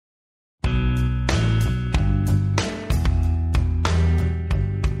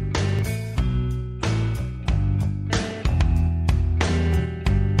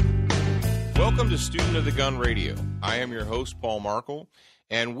to Student of the Gun Radio. I am your host, Paul Markle,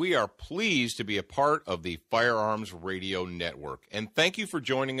 and we are pleased to be a part of the Firearms Radio Network. And thank you for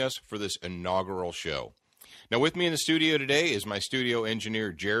joining us for this inaugural show. Now, with me in the studio today is my studio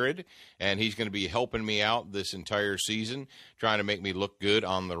engineer, Jared, and he's going to be helping me out this entire season, trying to make me look good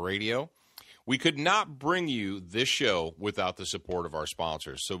on the radio. We could not bring you this show without the support of our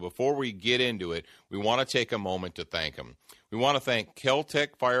sponsors. So before we get into it, we want to take a moment to thank them. We want to thank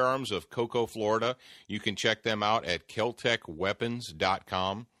Kel-Tec Firearms of Cocoa, Florida. You can check them out at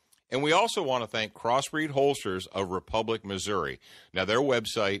keltecweapons.com. And we also want to thank Crossbreed Holsters of Republic, Missouri. Now, their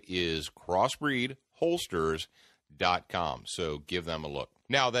website is crossbreedholsters.com, so give them a look.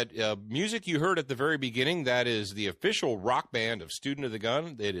 Now, that music you heard at the very beginning, that is the official rock band of Student of the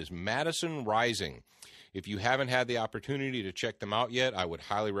Gun. It is Madison Rising. If you haven't had the opportunity to check them out yet, I would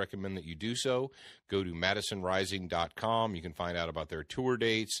highly recommend that you do so. Go to madisonrising.com. You can find out about their tour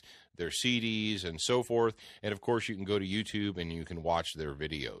dates, their CDs, and so forth. And, of course, you can go to YouTube and you can watch their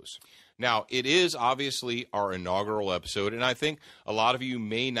videos. Now, it is obviously our inaugural episode, and I think a lot of you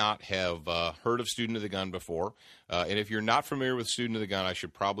may not have heard of Student of the Gun before. And if you're not familiar with Student of the Gun, I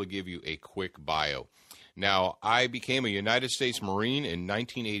should probably give you a quick bio. Now, I became a United States Marine in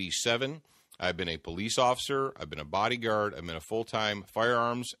 1987. I've been a police officer, I've been a bodyguard, I've been a full-time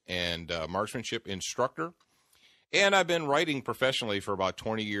firearms and marksmanship instructor, and I've been writing professionally for about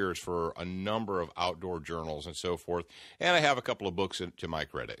 20 years for a number of outdoor journals and so forth, and I have a couple of books to my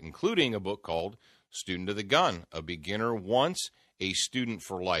credit, including a book called Student of the Gun, A Beginner Once, a Student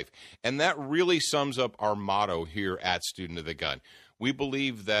for Life. And that really sums up our motto here at Student of the Gun. We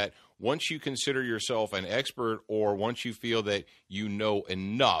believe that once you consider yourself an expert or once you feel that you know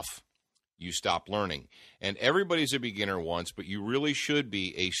enough, you stop learning. And everybody's a beginner once, but you really should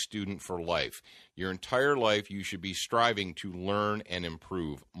be a student for life. Your entire life, you should be striving to learn and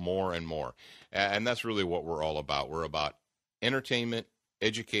improve more and more. And that's really what we're all about. We're about entertainment,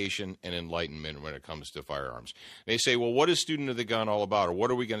 education, and enlightenment when it comes to firearms. They say, well, what is Student of the Gun all about? Or what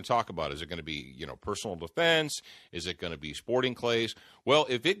are we going to talk about? Is it going to be, personal defense? Is it going to be sporting clays? Well,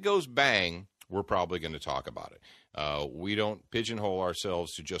 if it goes bang, we're probably going to talk about it. We don't pigeonhole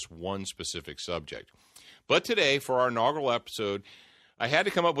ourselves to just one specific subject. But today, for our inaugural episode, I had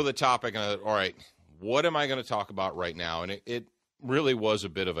to come up with a topic, and I thought, all right, what am I going to talk about right now? And it really was a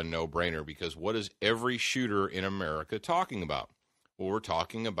bit of a no-brainer, because what is every shooter in America talking about? Well, we're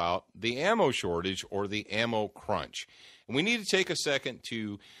talking about the ammo shortage or the ammo crunch. And we need to take a second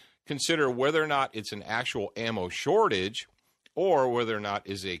to consider whether or not it's an actual ammo shortage or whether or not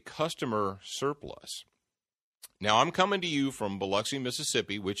is a customer surplus. Now, I'm coming to you from Biloxi,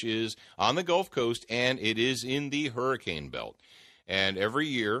 Mississippi, which is on the Gulf Coast, and it is in the hurricane belt. And every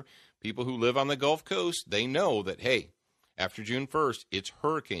year, people who live on the Gulf Coast, they know that, hey, after June 1st, it's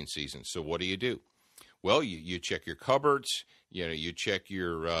hurricane season. So what do? Well, you check your cupboards, you check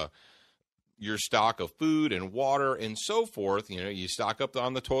your stock of food and water and so forth. You stock up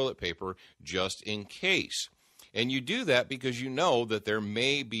on the toilet paper just in case. And you do that because you know that there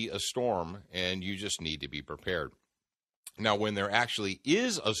may be a storm and you just need to be prepared. Now, when there actually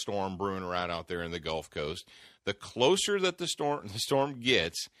is a storm brewing around out there in the Gulf Coast, the closer that the storm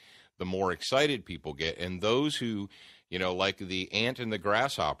gets, the more excited people get. And those who, like the ant and the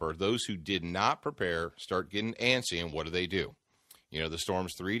grasshopper, those who did not prepare start getting antsy. And what do? The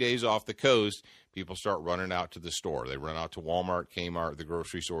storm's 3 days off the coast. People start running out to the store. They run out to Walmart, Kmart, the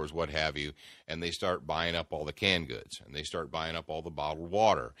grocery stores, what have you, and they start buying up all the canned goods, and they start buying up all the bottled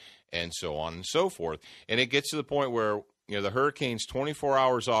water, and so on and so forth. And it gets to the point where, the hurricane's 24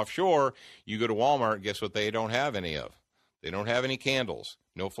 hours offshore. You go to Walmart, guess what they don't have any of? They don't have any candles,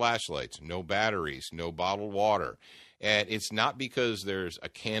 no flashlights, no batteries, no bottled water. And it's not because there's a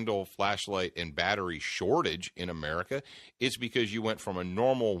candle, flashlight, and battery shortage in America. It's because you went from a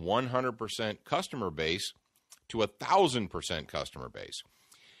normal 100% customer base to 1,000% customer base.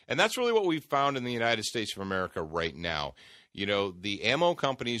 And that's really what we've found in the United States of America right now. The ammo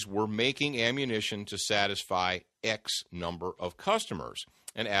companies were making ammunition to satisfy X number of customers,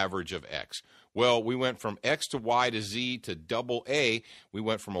 an average of X. Well, we went from X to Y to Z to double A. We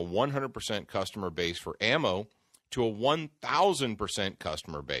went from a 100% customer base for ammo to a 1,000%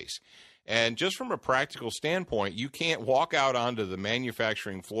 customer base. And just from a practical standpoint, you can't walk out onto the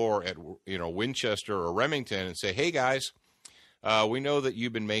manufacturing floor at Winchester or Remington and say, hey, guys, we know that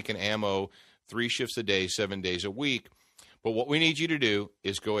you've been making ammo 3 shifts a day, 7 days a week, but what we need you to do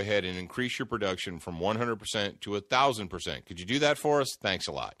is go ahead and increase your production from 100% to 1,000%. Could you do that for us? Thanks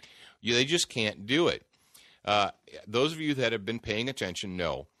a lot. They just can't do it. Those of you that have been paying attention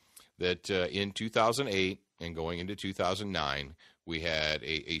know that in 2008, and going into 2009, we had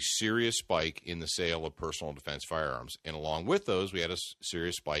a serious spike in the sale of personal defense firearms. And along with those, we had a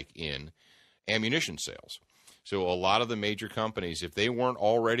serious spike in ammunition sales. So a lot of the major companies, if they weren't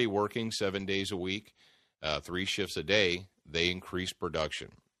already working 7 days a week, 3 shifts a day, they increased production.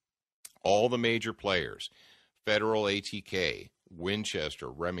 All the major players, Federal, ATK, Winchester,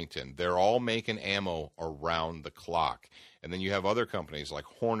 Remington, they're all making ammo around the clock. And then you have other companies like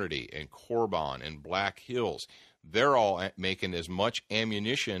Hornady and Corbon and Black Hills. They're all making as much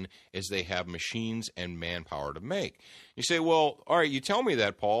ammunition as they have machines and manpower to make. You say, well, all right, you tell me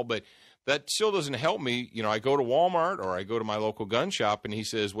that, Paul, but that still doesn't help me. You know, I go to Walmart or I go to my local gun shop and he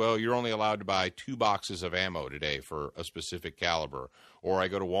says, well, you're only allowed to buy 2 boxes of ammo today for a specific caliber. Or I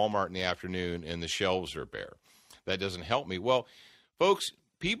go to Walmart in the afternoon and the shelves are bare. That doesn't help me. Well, folks,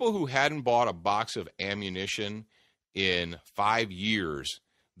 people who hadn't bought a box of ammunition in 5 years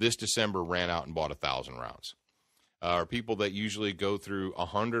this December ran out and bought 1,000 rounds. Or people that usually go through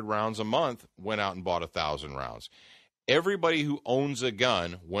 100 rounds a month went out and bought 1,000 rounds. Everybody who owns a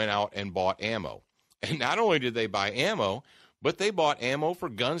gun went out and bought ammo. And not only did they buy ammo, but they bought ammo for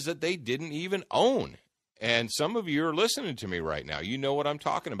guns that they didn't even own. And some of you are listening to me right now. You know what I'm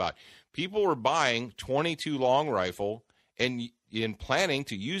talking about. People were buying .22 long rifle and planning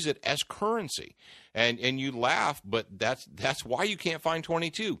to use it as currency. And you laugh, but that's why you can't find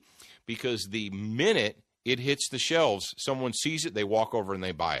 .22. Because the minute it hits the shelves, someone sees it, they walk over and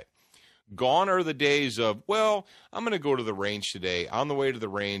they buy it. Gone are the days of, well, I'm going to go to the range today. On the way to the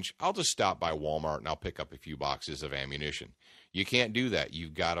range, I'll just stop by Walmart and I'll pick up a few boxes of ammunition. You can't do that.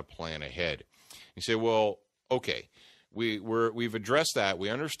 You've got to plan ahead. You say, well, okay, we've addressed that. We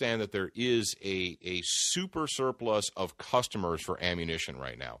understand that there is a super surplus of customers for ammunition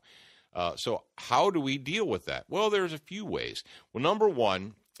right now. So how do we deal with that? Well, there's a few ways. Well, number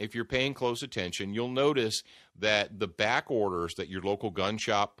one, if you're paying close attention, you'll notice that the back orders that your local gun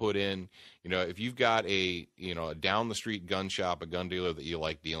shop put in, you know, if you've got a down the street gun shop, a gun dealer that you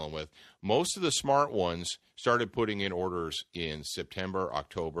like dealing with, most of the smart ones started putting in orders in September,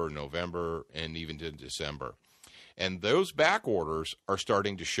 October, November, and even to December. And those back orders are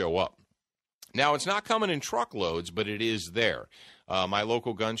starting to show up. Now, it's not coming in truckloads, but it is there. My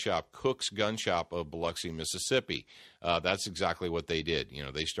local gun shop, Cook's Gun Shop of Biloxi, Mississippi, that's exactly what they did. You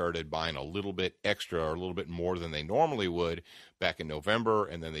know, they started buying a little bit extra or a little bit more than they normally would back in November,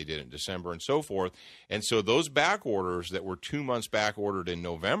 and then they did it in December and so forth. And so those back orders that were 2 months back ordered in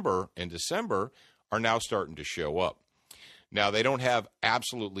November and December are now starting to show up. Now, they don't have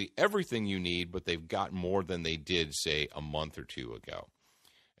absolutely everything you need, but they've got more than they did, say, a month or two ago.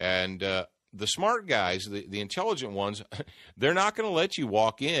 And the smart guys, the intelligent ones, they're not going to let you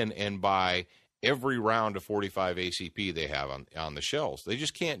walk in and buy every round of 45 ACP they have on the shelves. They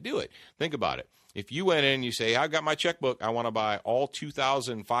just can't do it. Think about it. If you went in and you say, I've got my checkbook, I want to buy all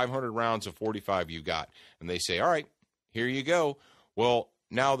 2,500 rounds of 45 you got. And they say, all right, here you go. Well,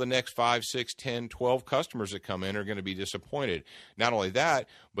 now the next 5, 6, 10, 12 customers that come in are going to be disappointed. Not only that,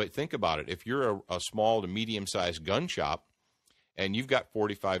 but think about it. If you're a small to medium-sized gun shop, and you've got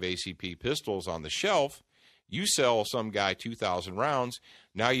 45 ACP pistols on the shelf, you sell some guy 2,000 rounds,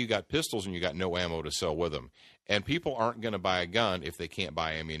 now you got pistols and you got no ammo to sell with them. And people aren't going to buy a gun if they can't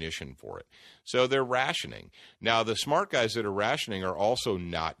buy ammunition for it. So they're rationing. Now, the smart guys that are rationing are also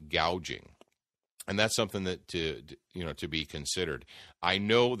not gouging. And that's something that to be considered. I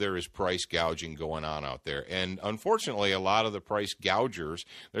know there is price gouging going on out there. And unfortunately, a lot of the price gougers,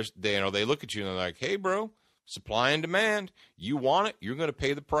 they look at you and they're like, hey, bro, supply and demand. You want it, you're going to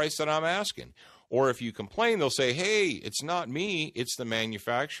pay the price that I'm asking. Or if you complain, they'll say, hey, it's not me, it's the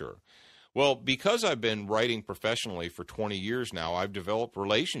manufacturer. Well, because I've been writing professionally for 20 years now, I've developed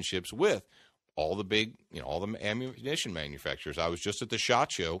relationships with all the big, all the ammunition manufacturers. I was just at the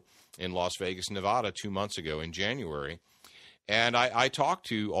SHOT Show in Las Vegas, Nevada 2 months ago in January. And I talked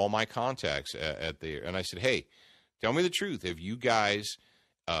to all my contacts and I said, hey, tell me the truth. Have you guys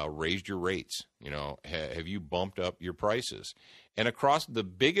raised your rates? Have you bumped up your prices? And across the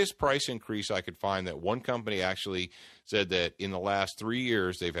biggest price increase I could find, that one company actually said that in the last 3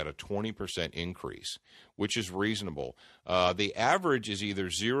 years, they've had a 20% increase, which is reasonable. The average is either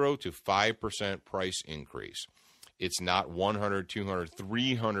 0 to 5% price increase. It's not 100, 200,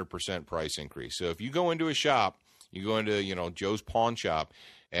 300% price increase. So if you go into a shop, you go into, Joe's pawn shop,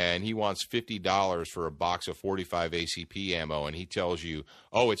 and he wants $50 for a box of 45 ACP ammo, and he tells you,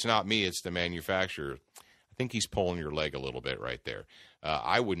 oh, it's not me, it's the manufacturer. I think he's pulling your leg a little bit right there.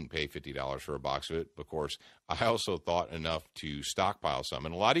 I wouldn't pay $50 for a box of it. Of course, I also thought enough to stockpile some.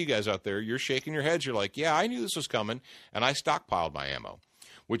 And a lot of you guys out there, you're shaking your heads. You're like, yeah, I knew this was coming, and I stockpiled my ammo.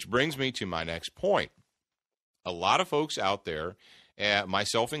 Which brings me to my next point. A lot of folks out there,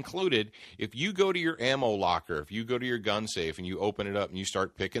 myself included, if you go to your ammo locker, if you go to your gun safe and you open it up and you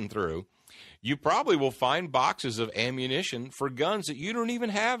start picking through, you probably will find boxes of ammunition for guns that you don't even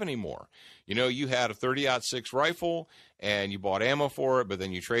have anymore. You know, you had a 30-06 rifle and you bought ammo for it, but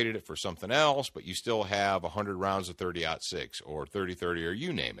then you traded it for something else, but you still have 100 rounds of 30-06 or 30-30 or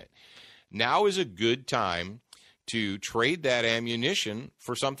you name it. Now is a good time to trade that ammunition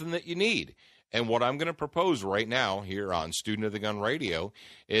for something that you need. And what I'm going to propose right now here on Student of the Gun Radio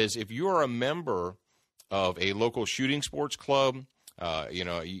is if you are a member of a local shooting sports club,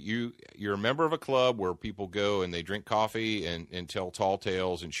 you're a member of a club where people go and they drink coffee and tell tall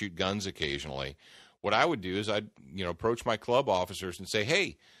tales and shoot guns occasionally. What I would do is I'd approach my club officers and say,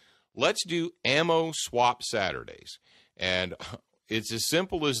 hey, let's do ammo swap Saturdays. And it's as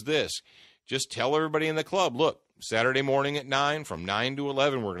simple as this. Just tell everybody in the club, look, Saturday morning at 9, from 9 to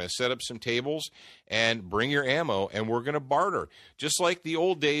 11, we're going to set up some tables and bring your ammo, and we're going to barter. Just like the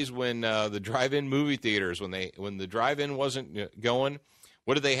old days when the drive-in movie theaters, when the drive-in wasn't going,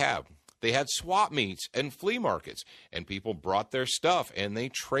 what did they have? They had swap meets and flea markets, and people brought their stuff, and they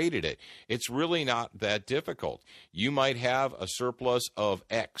traded it. It's really not that difficult. You might have a surplus of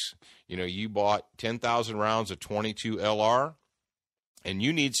X. You bought 10,000 rounds of 22 LR, and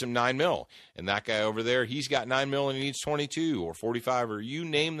you need some 9mm, and that guy over there, he's got 9mm and he needs 22 or 45, or you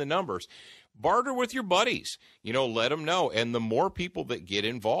name the numbers. Barter with your buddies, let them know. And the more people that get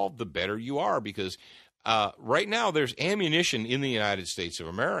involved, the better you are, because right now there's ammunition in the United States of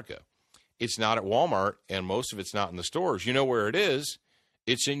America. It's not at Walmart, and most of it's not in the stores. You know where it is?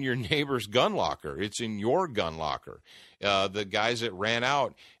 It's in your neighbor's gun locker. It's in your gun locker. The guys that ran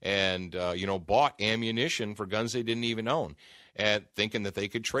out and, bought ammunition for guns they didn't even own, and thinking that they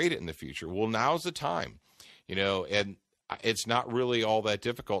could trade it in the future. Well, now's the time, and it's not really all that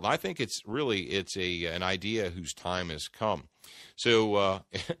difficult. And I think it's an idea whose time has come. So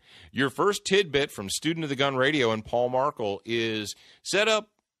your first tidbit from Student of the Gun Radio and Paul Markle is set up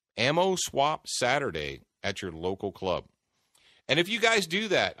Ammo Swap Saturday at your local club. And if you guys do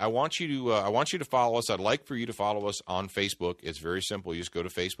that, I want you to follow us. I'd like for you to follow us on Facebook. It's very simple. You just go to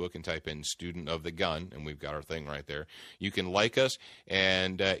Facebook and type in Student of the Gun, and we've got our thing right there. You can like us,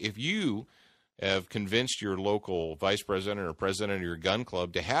 and if you have convinced your local vice president or president of your gun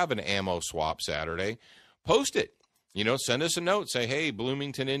club to have an ammo swap Saturday, post it. Send us a note. Say, hey,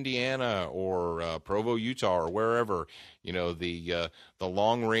 Bloomington, Indiana, or Provo, Utah, or wherever, the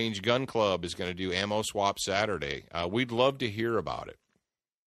Long Range Gun Club is going to do ammo swap Saturday. We'd love to hear about it.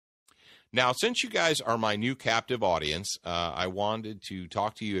 Now, since you guys are my new captive audience, I wanted to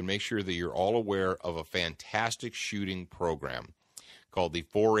talk to you and make sure that you're all aware of a fantastic shooting program called the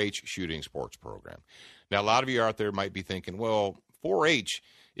 4-H Shooting Sports Program. Now, a lot of you out there might be thinking, well, 4-H,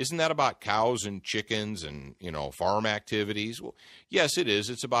 isn't that about cows and chickens and, farm activities? Well, yes, it is.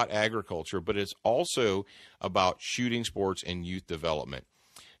 It's about agriculture, but it's also about shooting sports and youth development.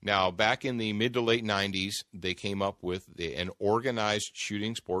 Now, back in the mid to late 90s, they came up with an organized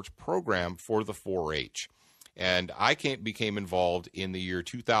shooting sports program for the 4-H. And I became involved in the year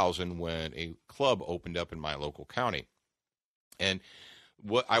 2000 when a club opened up in my local county. And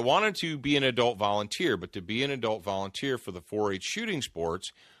I wanted to be an adult volunteer, but to be an adult volunteer for the 4-H shooting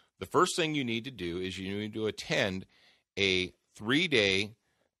sports, the first thing you need to do is you need to attend a 3-day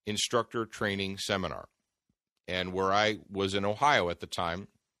instructor training seminar. And where I was in Ohio at the time,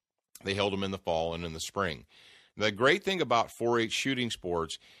 they held them in the fall and in the spring. The great thing about 4-H shooting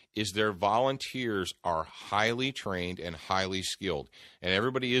sports is their volunteers are highly trained and highly skilled. And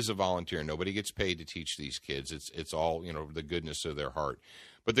everybody is a volunteer. Nobody gets paid to teach these kids. It's all, the goodness of their heart.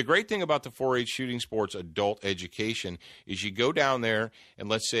 But the great thing about the 4-H shooting sports adult education is you go down there and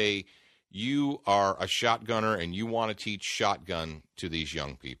let's say you are a shotgunner and you want to teach shotgun to these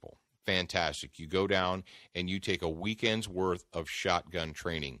young people. Fantastic. You go down and you take a weekend's worth of shotgun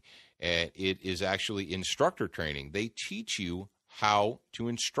training. And it is actually instructor training. They teach you how to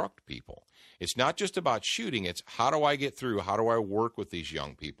instruct people. It's not just about shooting. It's how do I get through? How do I work with these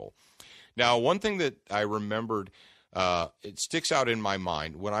young people? Now, one thing that I remembered, it sticks out in my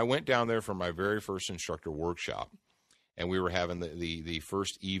mind. When I went down there for my very first instructor workshop, and we were having the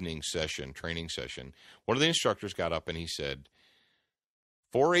first evening session, training session, one of the instructors got up and he said,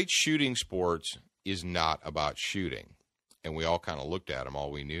 4-H shooting sports is not about shooting. And we all kind of looked at him, all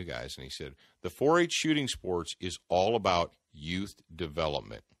we knew guys, and he said, the 4-H shooting sports is all about youth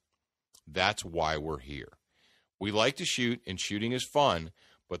development. That's why we're here. We like to shoot, and shooting is fun,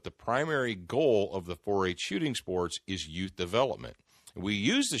 but the primary goal of the 4-H shooting sports is youth development. We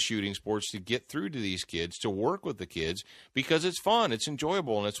use the shooting sports to get through to these kids, to work with the kids, because it's fun, it's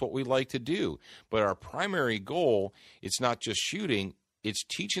enjoyable, and it's what we like to do. But our primary goal, it's not just shooting, it's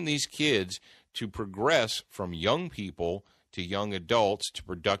teaching these kids to progress from young people to young adults to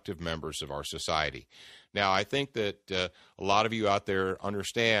productive members of our society. Now, I think that a lot of you out there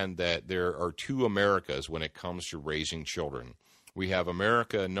understand that there are two Americas when it comes to raising children. We have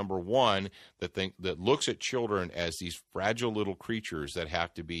America, number one, that looks at children as these fragile little creatures that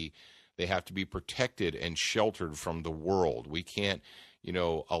have to be protected and sheltered from the world. We can't,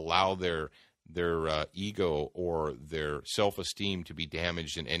 allow their ego or their self-esteem to be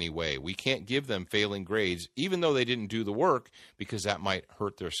damaged in any way. We can't give them failing grades, even though they didn't do the work, because that might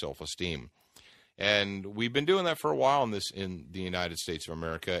hurt their self-esteem. And we've been doing that for a while in the United States of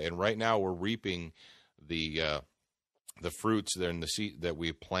America, and right now we're reaping the fruits that in the seed that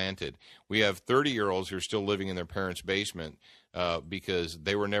we planted. We have 30-year-olds who are still living in their parents' basement because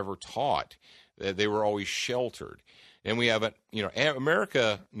they were never taught. They were always sheltered. And we have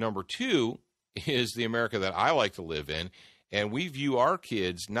America number two is the America that I like to live in, and we view our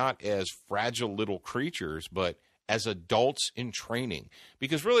kids not as fragile little creatures, but as adults in training,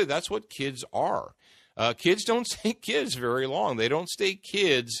 because really that's what kids are. Kids don't stay kids very long. They don't stay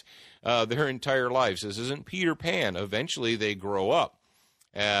kids their entire lives. This isn't Peter Pan. Eventually they grow up.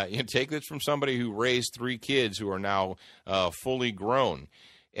 Take this from somebody who raised 3 kids who are now fully grown.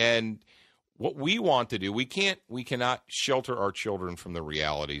 And what we want to do, we cannot shelter our children from the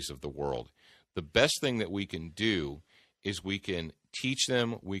realities of the world. The best thing that we can do is we can teach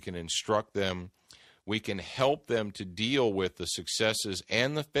them, we can instruct them, we can help them to deal with the successes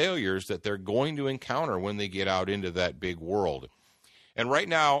and the failures that they're going to encounter when they get out into that big world. And right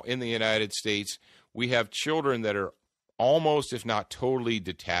now in the United States, we have children that are almost, if not totally,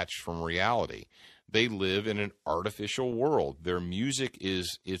 detached from reality. They live in an artificial world. Their music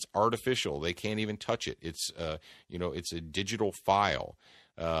it's artificial. They can't even touch it. It's it's a digital file.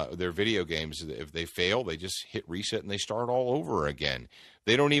 Their video games, if they fail, they just hit reset and they start all over again.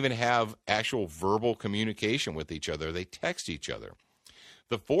 They don't even have actual verbal communication with each other. They text each other.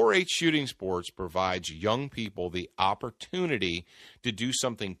 The 4-H shooting sports provides young people the opportunity to do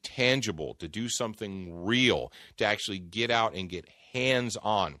something tangible, to do something real, to actually get out and get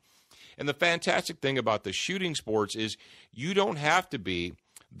hands-on. And the fantastic thing about the shooting sports is you don't have to be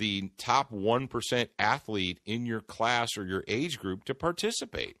the top 1% athlete in your class or your age group to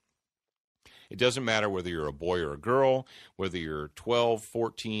participate. It doesn't matter whether you're a boy or a girl, whether you're 12,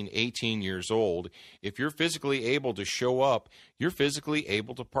 14, 18 years old. If you're physically able to show up, you're physically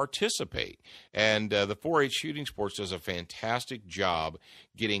able to participate. And the 4-H shooting sports does a fantastic job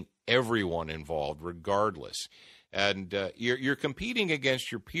getting everyone involved regardless. And you're competing against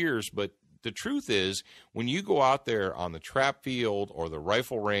your peers, but the truth is, when you go out there on the trap field or the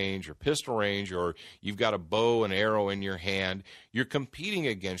rifle range or pistol range, or you've got a bow and arrow in your hand, you're competing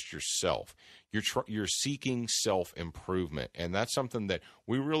against yourself. You're seeking self-improvement, and that's something that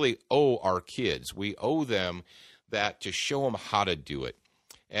we really owe our kids. We owe them that to show them how to do it.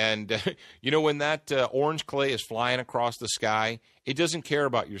 And, when that orange clay is flying across the sky, it doesn't care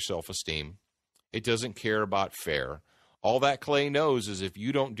about your self-esteem. It doesn't care about fair. All that clay knows is if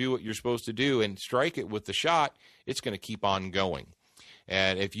you don't do what you're supposed to do and strike it with the shot, it's going to keep on going.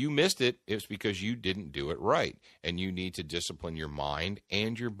 And if you missed it, it's because you didn't do it right. And you need to discipline your mind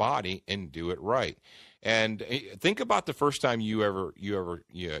and your body and do it right. And think about the first time you ever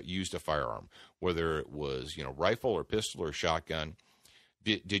used a firearm, whether it was rifle or pistol or shotgun.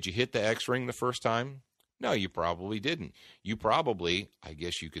 Did you hit the X-ring the first time? No, you probably didn't. You probably, I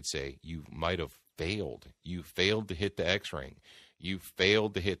guess you could say, you might have failed. You failed to hit the X-ring. You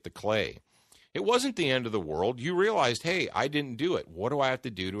failed to hit the clay. It wasn't the end of the world. You realized, hey, I didn't do it. What do I have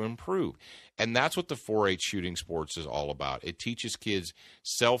to do to improve? And that's what the 4-H shooting sports is all about. It teaches kids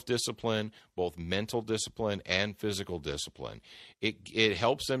self-discipline, both mental discipline and physical discipline. It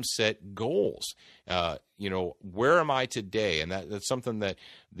helps them set goals. Where am I today? And that's something that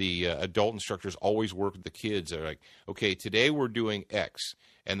the adult instructors always work with the kids. They're like, okay, today we're doing X.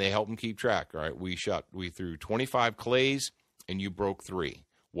 And they help them keep track. All right, we threw 25 clays and you broke 3.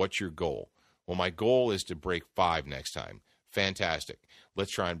 What's your goal? Well, my goal is to break 5 next time. Fantastic.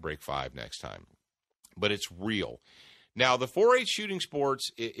 Let's try and break 5 next time. But it's real. Now, the 4-H shooting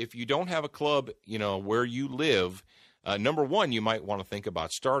sports, if you don't have a club, where you live, number one, you might want to think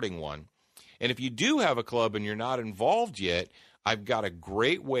about starting one. And if you do have a club and you're not involved yet, I've got a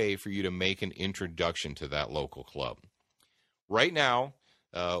great way for you to make an introduction to that local club. Right now,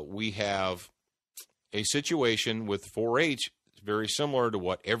 we have a situation with 4-H very similar to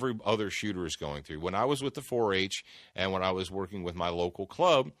what every other shooter is going through. When I was with the 4-H and when I was working with my local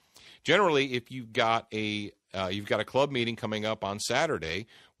club, generally, if you've got a club meeting coming up on Saturday,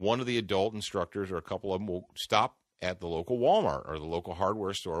 one of the adult instructors or a couple of them will stop at the local Walmart or the local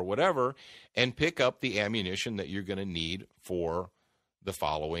hardware store or whatever and pick up the ammunition that you're going to need for the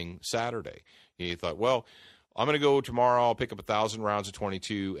following Saturday. And you thought, well, I'm going to go tomorrow, I'll pick up 1,000 rounds of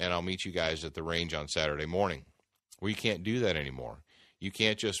 22, and I'll meet you guys at the range on Saturday morning. Well, you can't do that anymore. You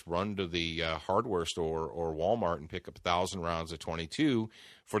can't just run to the hardware store or Walmart and pick up 1,000 rounds of 22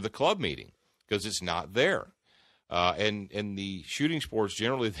 for the club meeting because it's not there. And the shooting sports,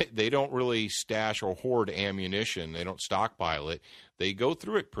 generally, they don't really stash or hoard ammunition. They don't stockpile it. They go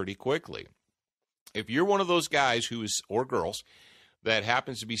through it pretty quickly. If you're one of those guys or girls that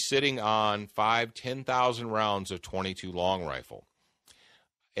happens to be sitting on 10,000 rounds of 22 long rifle,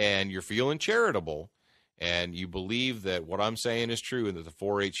 and you're feeling charitable, and you believe that what I'm saying is true and that the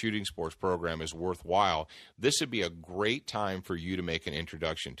 4-H shooting sports program is worthwhile, this would be a great time for you to make an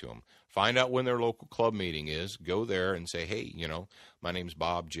introduction to them. Find out when their local club meeting is. Go there and say, hey, my name's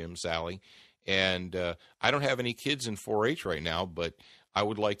Bob, Jim, Sally, and I don't have any kids in 4-H right now, but I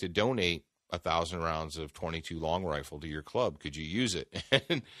would like to donate 1,000 rounds of 22 long rifle to your club. Could you use it?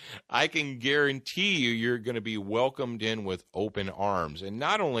 And I can guarantee you're going to be welcomed in with open arms. And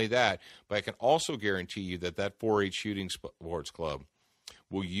not only that, but I can also guarantee you that 4-H shooting sports club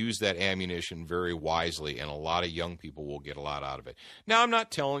will use that ammunition very wisely, and a lot of young people will get a lot out of it. Now, I'm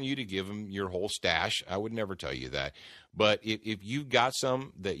not telling you to give them your whole stash. I would never tell you that. But if you've got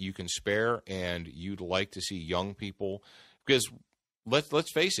some that you can spare and you'd like to see young people, because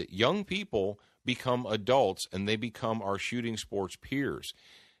let's face it, young people become adults and they become our shooting sports peers.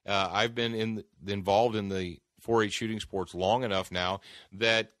 I've been involved in the 4-H shooting sports long enough now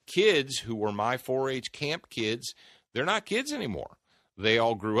that kids who were my 4-H camp kids, they're not kids anymore. They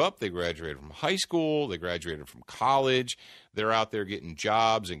all grew up. They graduated from high school. They graduated from college. They're out there getting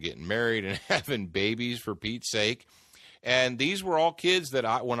jobs and getting married and having babies, for Pete's sake. And these were all kids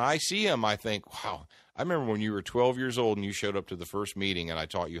that when I see them, I think, wow, I remember when you were 12 years old and you showed up to the first meeting and I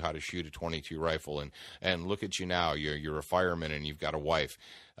taught you how to shoot a 22 rifle, and look at you now. You're a fireman and you've got a wife.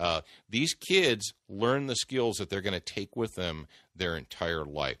 These kids learn the skills that they're going to take with them their entire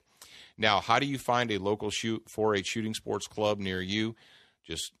life. Now, how do you find a local 4-H shooting sports club near you?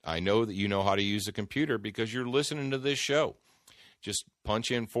 I know that you know how to use the computer because you're listening to this show. Just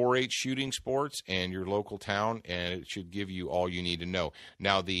punch in 4-H shooting sports and your local town, and it should give you all you need to know.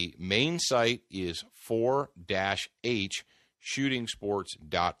 Now, the main site is 4-H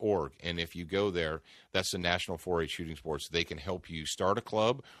shootingsports.org. And if you go there, that's the National 4-H Shooting Sports. They can help you start a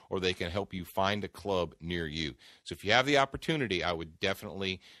club, or they can help you find a club near you. So if you have the opportunity, I would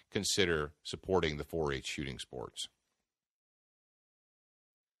definitely consider supporting the 4-H shooting sports.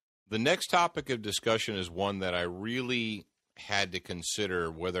 The next topic of discussion is one that I really had to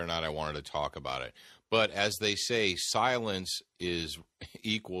consider whether or not I wanted to talk about it. But as they say, silence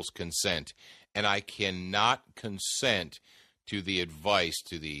equals consent. And I cannot consent to the advice,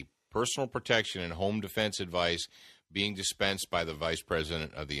 to the personal protection and home defense advice being dispensed by the Vice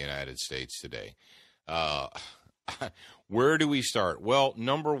President of the United States today. Where do we start? Well,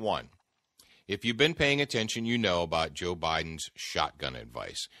 number one, if you've been paying attention, you know about Joe Biden's shotgun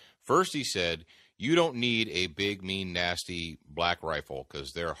advice. First, he said, you don't need a big, mean, nasty black rifle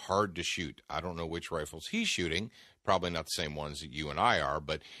because they're hard to shoot. I don't know which rifles he's shooting. Probably not the same ones that you and I are,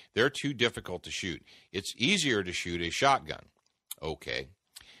 but they're too difficult to shoot. It's easier to shoot a shotgun. Okay.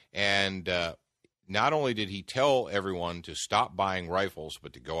 And not only did he tell everyone to stop buying rifles,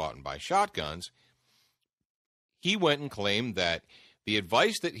 but to go out and buy shotguns, he went and claimed that the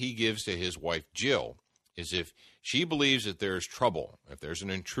advice that he gives to his wife, Jill, is if she believes that there's trouble, if there's an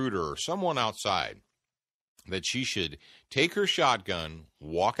intruder or someone outside, that she should take her shotgun,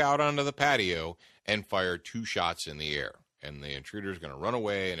 walk out onto the patio, and fire 2 shots in the air. And the intruder's going to run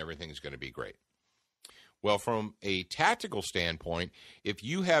away and everything's going to be great. Well, from a tactical standpoint, if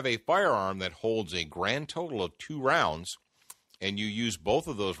you have a firearm that holds a grand total of 2 rounds, and you use both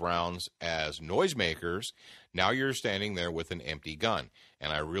of those rounds as noisemakers, now you're standing there with an empty gun.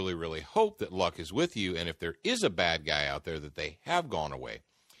 And I really, really hope that luck is with you, and if there is a bad guy out there, that they have gone away.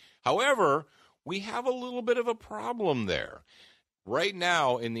 However, we have a little bit of a problem there. Right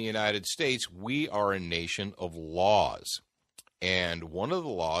now in the United States, we are a nation of laws. And one of the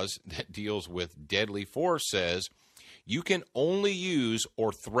laws that deals with deadly force says you can only use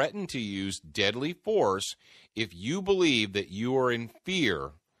or threaten to use deadly force if you believe that you are in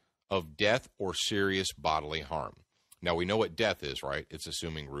fear of death or serious bodily harm. Now, we know what death is, right? It's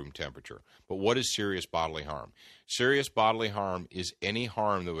assuming room temperature. But what is serious bodily harm? Serious bodily harm is any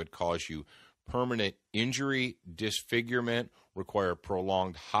harm that would cause you permanent injury, disfigurement, require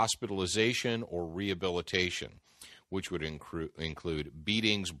prolonged hospitalization or rehabilitation, which would include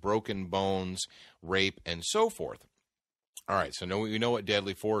beatings, broken bones, rape, and so forth. All right, so we know what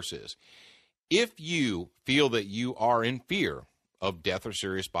deadly force is. If you feel that you are in fear of death or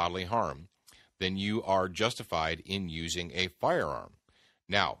serious bodily harm, then you are justified in using a firearm.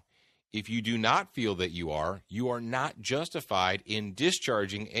 Now, if you do not feel that you are not justified in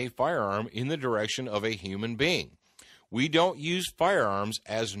discharging a firearm in the direction of a human being. We don't use firearms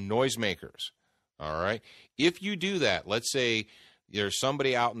as noisemakers, all right? If you do that, let's say there's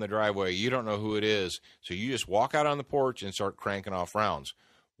somebody out in the driveway, you don't know who it is, so you just walk out on the porch and start cranking off rounds.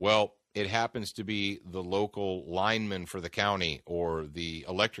 Well, it happens to be the local lineman for the county or the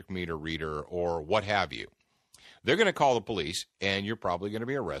electric meter reader or what have you. They're going to call the police, and you're probably going to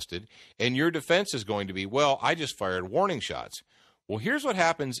be arrested, and your defense is going to be, well, I just fired warning shots. Well, here's what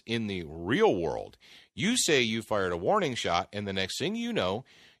happens in the real world. You say you fired a warning shot, and the next thing you know,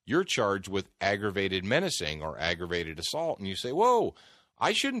 you're charged with aggravated menacing or aggravated assault, and you say, whoa,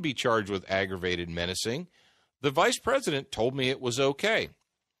 I shouldn't be charged with aggravated menacing. The vice president told me it was okay.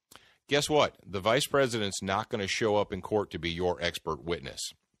 Guess what? The vice president's not going to show up in court to be your expert witness.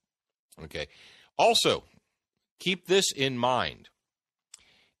 Okay. Also, keep this in mind.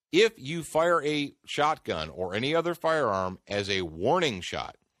 If you fire a shotgun or any other firearm as a warning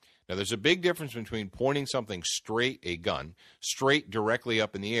shot, now there's a big difference between pointing something straight, a gun, straight directly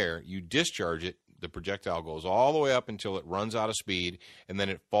up in the air, you discharge it, the projectile goes all the way up until it runs out of speed, and then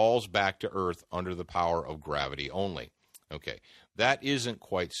it falls back to earth under the power of gravity only. Okay, that isn't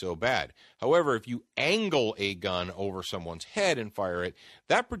quite so bad. However, if you angle a gun over someone's head and fire it,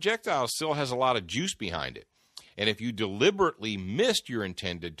 that projectile still has a lot of juice behind it. And if you deliberately missed your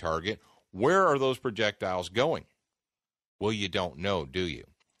intended target, where are those projectiles going? Well, you don't know, do you?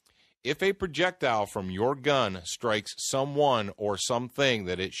 If a projectile from your gun strikes someone or something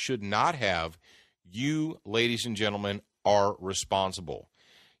that it should not have, you, ladies and gentlemen, are responsible.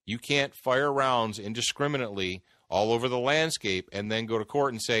 You can't fire rounds indiscriminately all over the landscape and then go to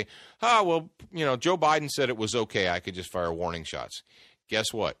court and say, Joe Biden said it was okay, I could just fire warning shots.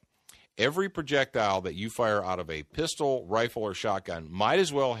 Guess what? Every projectile that you fire out of a pistol, rifle, or shotgun might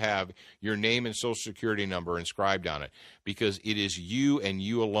as well have your name and social security number inscribed on it, because it is you and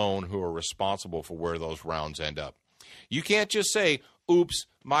you alone who are responsible for where those rounds end up. You can't just say, oops,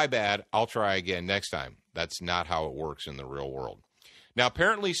 my bad, I'll try again next time. That's not how it works in the real world. Now,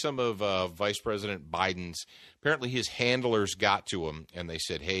 apparently some of Vice President Biden's, his handlers got to him and they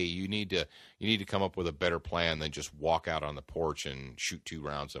said, hey, you need to come up with a better plan than just walk out on the porch and shoot 2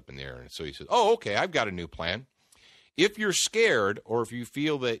 rounds up in the air. And so he said, oh, okay, I've got a new plan. If you're scared or if you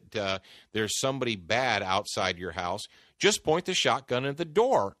feel that there's somebody bad outside your house, just point the shotgun at the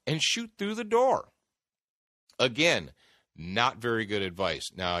door and shoot through the door. Again, not very good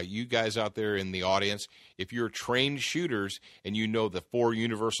advice. Now, you guys out there in the audience, if you're trained shooters and you know the 4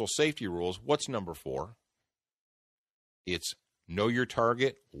 universal safety rules, what's number 4? It's know your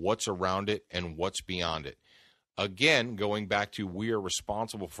target, what's around it, and what's beyond it. Again, going back to we are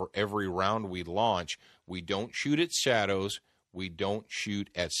responsible for every round we launch. We don't shoot at shadows. We don't shoot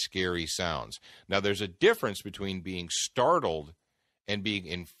at scary sounds. Now, there's a difference between being startled and being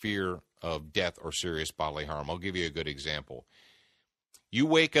in fear of death or serious bodily harm. I'll give you a good example. You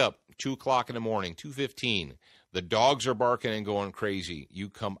wake up 2 o'clock in the morning, 2:15. The dogs are barking and going crazy. You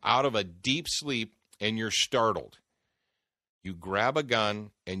come out of a deep sleep and you're startled. You grab a gun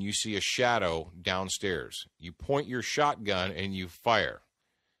and you see a shadow downstairs. You point your shotgun and you fire.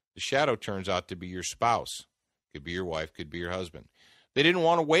 The shadow turns out to be your spouse. Could be your wife, could be your husband. They didn't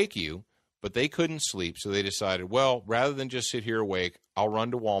want to wake you, but they couldn't sleep, so they decided, well, rather than just sit here awake, I'll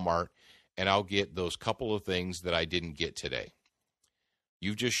run to Walmart and I'll get those couple of things that I didn't get today.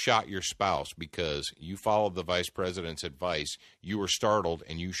 You've just shot your spouse because you followed the vice president's advice. You were startled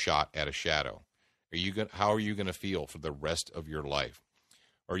and you shot at a shadow. How are you going to feel for the rest of your life?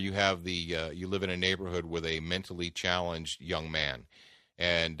 Or you have you live in a neighborhood with a mentally challenged young man,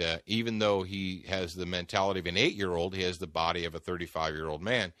 and even though he has the mentality of an 8-year-old, he has the body of a 35-year-old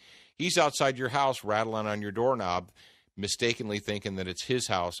man. He's outside your house rattling on your doorknob, mistakenly thinking that it's his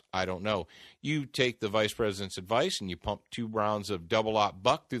house. I don't know. You take the vice president's advice and you pump 2 rounds of double-aught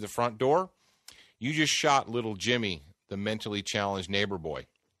buck through the front door. You just shot little Jimmy, the mentally challenged neighbor boy.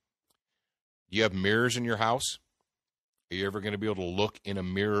 You have mirrors in your house? Are you ever going to be able to look in a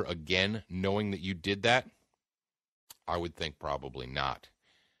mirror again knowing that you did that? I would think probably not.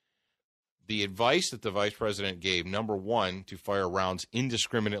 The advice that the vice president gave, number one, to fire rounds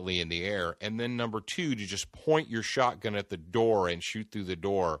indiscriminately in the air, and then number two, to just point your shotgun at the door and shoot through the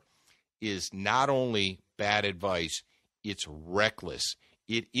door, is not only bad advice, it's reckless.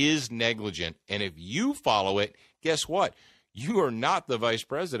 It is negligent. And if you follow it, guess what? You are not the vice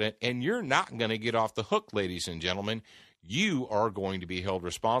president, and you're not going to get off the hook, ladies and gentlemen. You are going to be held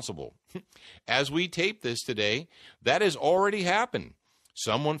responsible. As we tape this today, that has already happened.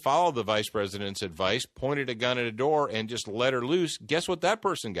 Someone followed the vice president's advice, pointed a gun at a door, and just let her loose. Guess what that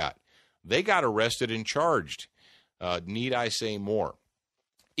person got? They got arrested and charged. Need I say more?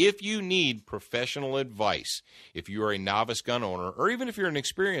 If you need professional advice, if you are a novice gun owner, or even if you're an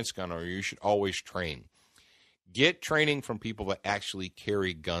experienced gun owner, you should always train. Get training from people that actually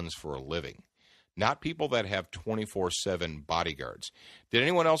carry guns for a living, not people that have 24/7 bodyguards. Did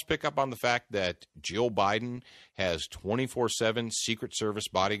anyone else pick up on the fact that Jill Biden has 24/7 Secret Service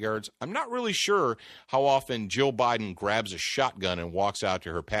bodyguards? I'm not really sure how often Jill Biden grabs a shotgun and walks out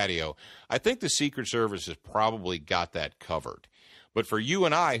to her patio. I think the Secret Service has probably got that covered. But for you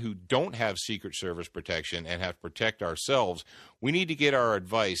and I who don't have Secret Service protection and have to protect ourselves, we need to get our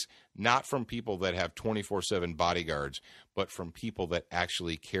advice not from people that have 24/7 bodyguards, but from people that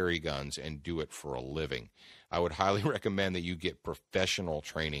actually carry guns and do it for a living. I would highly recommend that you get professional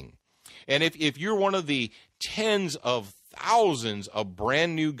training. And if you're one of the tens of thousands of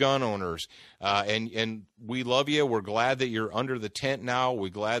brand new gun owners, and we love you, we're glad that you're under the tent now, we're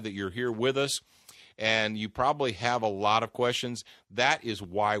glad that you're here with us, and you probably have a lot of questions. That is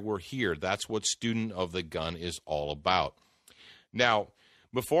why we're here. That's what Student of the Gun is all about. Now,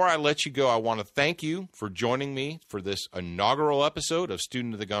 before I let you go, I want to thank you for joining me for this inaugural episode of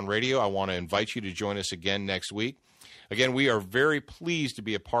Student of the Gun Radio. I want to invite you to join us again next week. Again, we are very pleased to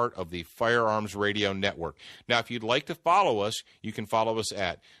be a part of the Firearms Radio Network. Now, if you'd like to follow us, you can follow us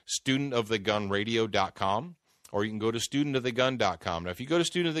at studentofthegunradio.com. or you can go to studentofthegun.com. Now, if you go to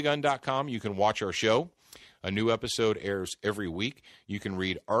studentofthegun.com, you can watch our show. A new episode airs every week. You can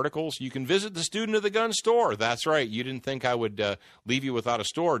read articles. You can visit the Student of the Gun store. That's right. You didn't think I would leave you without a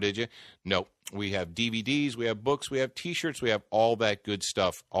store, did you? No. We have DVDs, we have books, we have T-shirts, we have all that good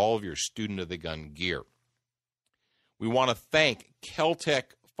stuff, all of your Student of the Gun gear. We want to thank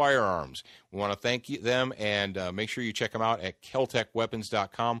Kel-Tec Firearms. We want to thank them, and make sure you check them out at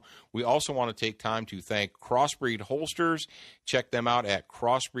keltecweapons.com. We also want to take time to thank Crossbreed Holsters. Check them out at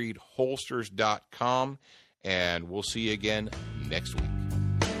crossbreedholsters.com, and we'll see you again next week.